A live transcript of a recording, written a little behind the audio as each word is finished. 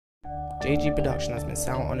JG Production has been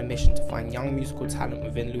sent on a mission to find young musical talent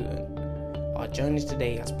within Luton. Our journey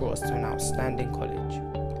today has brought us to an outstanding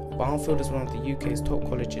college. Barnfield is one of the UK's top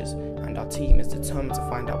colleges, and our team is determined to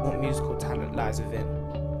find out what musical talent lies within.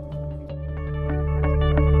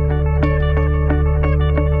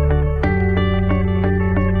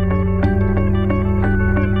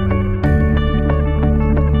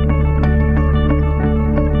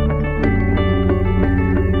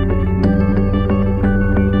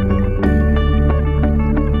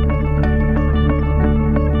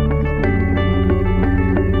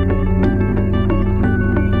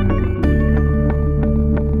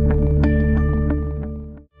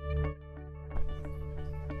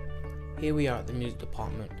 Here we are at the music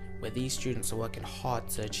department, where these students are working hard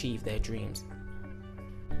to achieve their dreams.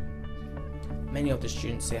 Many of the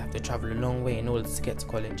students say they have to travel a long way in order to get to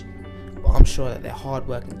college, but I'm sure that their hard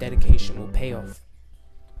work and dedication will pay off.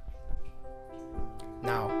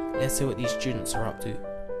 Now, let's see what these students are up to.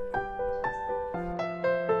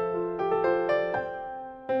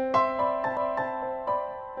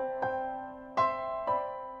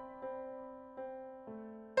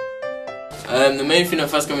 The main thing that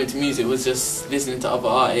first got me into music was just listening to other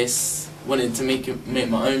artists, wanting to make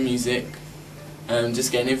my own music,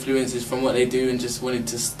 just getting influences from what they do and just wanting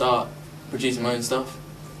to start producing my own stuff.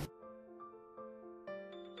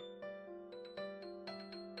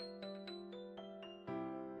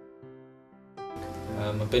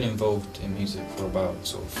 I've been involved in music for about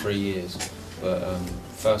 3 years, but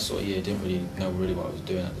first year didn't really know what I was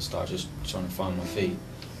doing at the start, just trying to find my feet.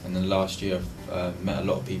 And then last year I've met a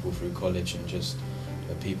lot of people through college, and just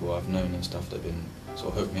the people I've known and stuff that have been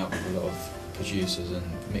hooked me up with a lot of producers and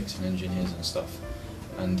mixing engineers and stuff,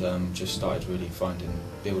 and just started really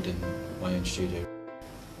building my own studio.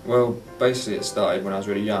 Well, basically it started when I was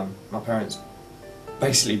really young. My parents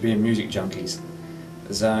basically being music junkies.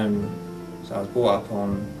 So I was brought up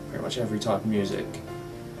on pretty much every type of music,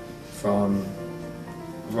 from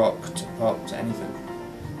rock to pop to anything.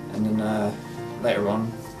 And then later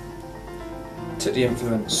on, took the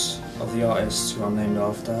influence of the artists who I'm named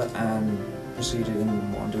after and proceeded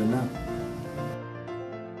in what I'm doing now.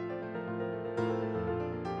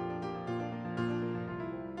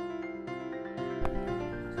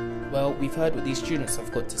 Well, we've heard what these students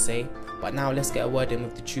have got to say, but now let's get a word in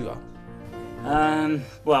with the tutor.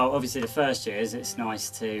 Well, obviously the first years it's nice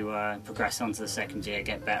to progress on to the second year,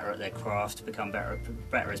 get better at their craft, become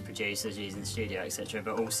better as producers using the studio, etc.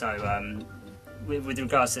 But also with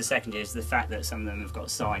regards to the second years, the fact that some of them have got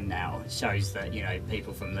signed now shows that, you know,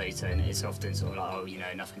 people from Luton, it's often sort of like, oh, you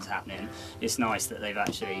know, nothing's happening. It's nice that they've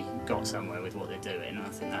actually got somewhere with what they're doing, and I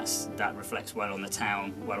think that reflects well on the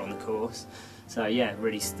town, well on the course. So yeah,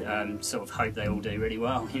 really sort of hope they all do really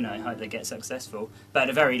well, you know, hope they get successful. But at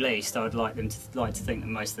the very least, I'd like to think that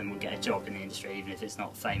most of them will get a job in the industry, even if it's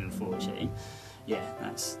not fame and fortune. Yeah,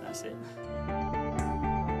 that's it.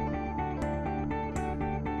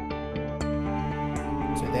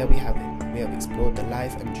 So there we have it. We have explored the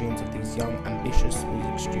life and dreams of these young, ambitious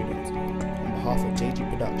music students. On behalf of JG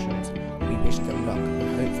Productions, we wish them luck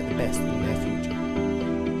and hope for the best in their future.